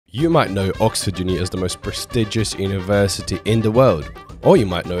You might know Oxford Uni as the most prestigious university in the world, or you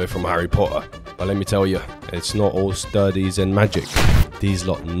might know it from Harry Potter. But let me tell you, it's not all studies and magic. These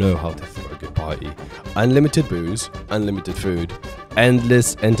lot know how to throw a good party. Unlimited booze, unlimited food,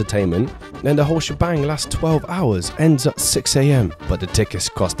 endless entertainment, and the whole shebang lasts 12 hours, ends at 6 AM. But the tickets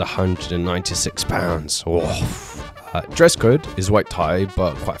cost £196. Oh. Dress code is white tie,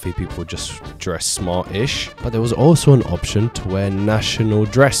 but quite a few people just dress smart-ish. But there was also an option to wear national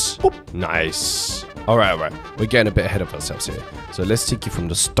dress. Oop. Nice. Alright, we're getting a bit ahead of ourselves here. So let's take you from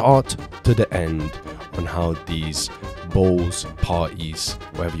the start to the end on how these balls, parties,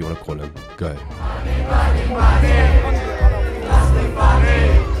 whatever you want to call them, go.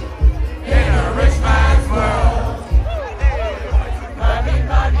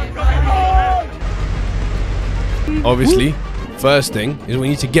 Obviously, first thing is we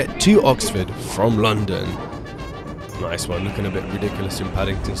need to get to Oxford from London. Nice one, looking a bit ridiculous in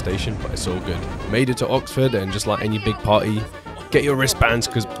Paddington Station, but it's all good. Made it to Oxford, and just like any big party, get your wristbands,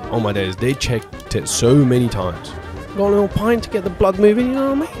 because oh my days, they checked it so many times. Got a little pint to get the blood moving, you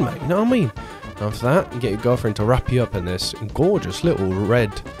know what I mean, mate? You know what I mean? After that, you get your girlfriend to wrap you up in this gorgeous little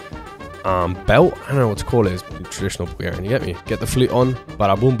red belt. I don't know what to call it, it's traditional Bulgarian, you get me? Get the flute on,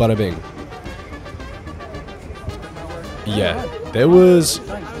 bada boom, bada bing. Yeah, there was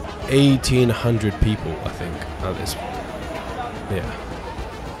 1,800 people, I think, at this. Yeah.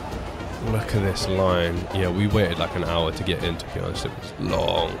 Look at this line. Yeah, we waited like an hour to get in, to be honest. It was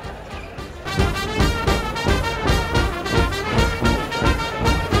long. Do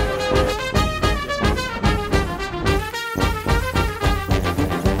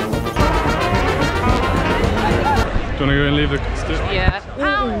you want to go and leave the... Yeah.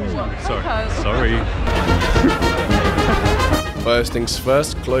 Sorry. First things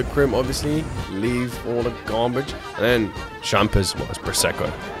first, cloakroom, obviously. Leave all the garbage. And then champers, well, it's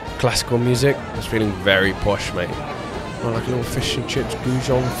Prosecco. Classical music. I was feeling very posh, mate. Oh, like a little fish and chips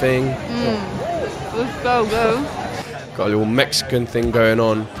bouillon thing. Go. Got a little Mexican thing going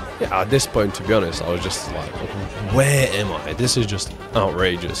on. Yeah, at this point, to be honest, I was just like, where am I? This is just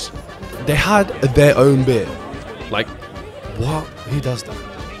outrageous. They had their own beer. Like, what? Who does that?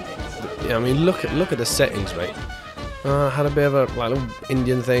 Yeah, I mean, look at the settings, mate. Had a bit of a like little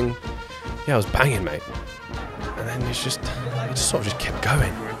Indian thing. Yeah, I was banging, mate. And then it just sort of just kept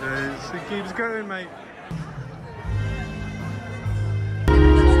going. It keeps going, mate.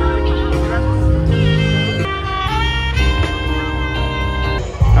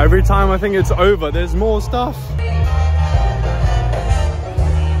 Every time I think it's over, there's more stuff.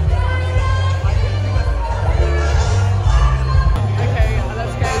 Okay,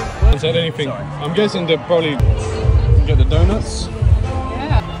 let's go. Is that anything? I'm guessing they're probably get the donuts.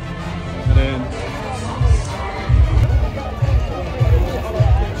 Yeah. And then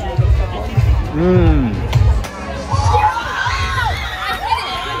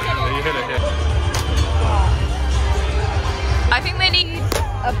you hit it here. I think they need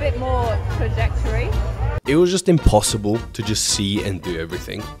a bit more trajectory. It was just impossible to just see and do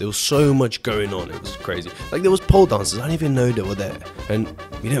everything. There was so much going on, it was crazy. Like there was pole dancers, I didn't even know they were there. And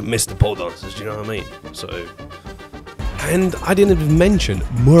you don't miss the pole dancers, do you know what I mean? So, and I didn't even mention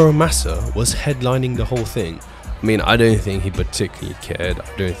Muramasa was headlining the whole thing. I mean, I don't think he particularly cared. I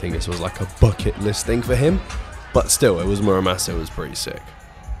don't think this was like a bucket list thing for him. But still, it was Muramasa, it was pretty sick.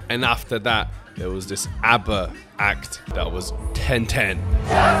 And after that, there was this ABBA act that was 10-10.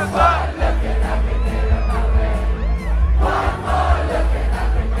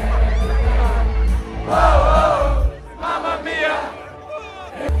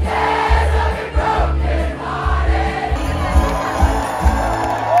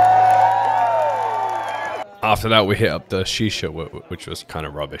 After that, we hit up the shisha, which was kind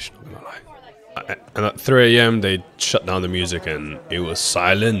of rubbish, not gonna lie. And at 3 AM, they shut down the music and it was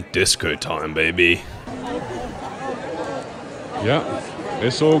silent disco time, baby. Yeah,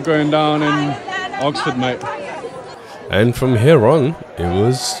 it's all going down in Oxford, mate. And from here on, it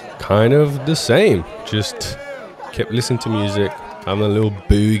was kind of the same. Just kept listening to music, having a little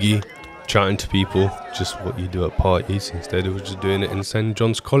boogie, chatting to people, just what you do at parties. Instead, it was just doing it in St.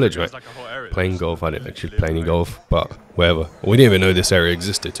 John's College, mate. Playing golf. I didn't actually play any golf, but whatever. We didn't even know this area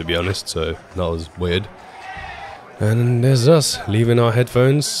existed, to be honest, so that was weird. And there's us, leaving our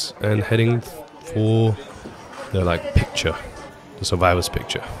headphones and heading for the, like, picture. The survivor's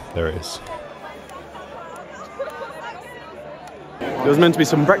picture. There it is. There was meant to be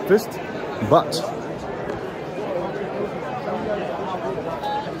some breakfast, but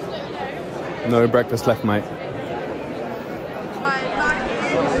no breakfast left, mate.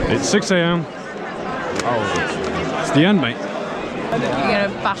 It's 6 AM. Oh, it's the end, mate. You're gonna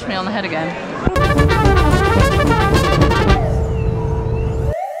bash me on the head again.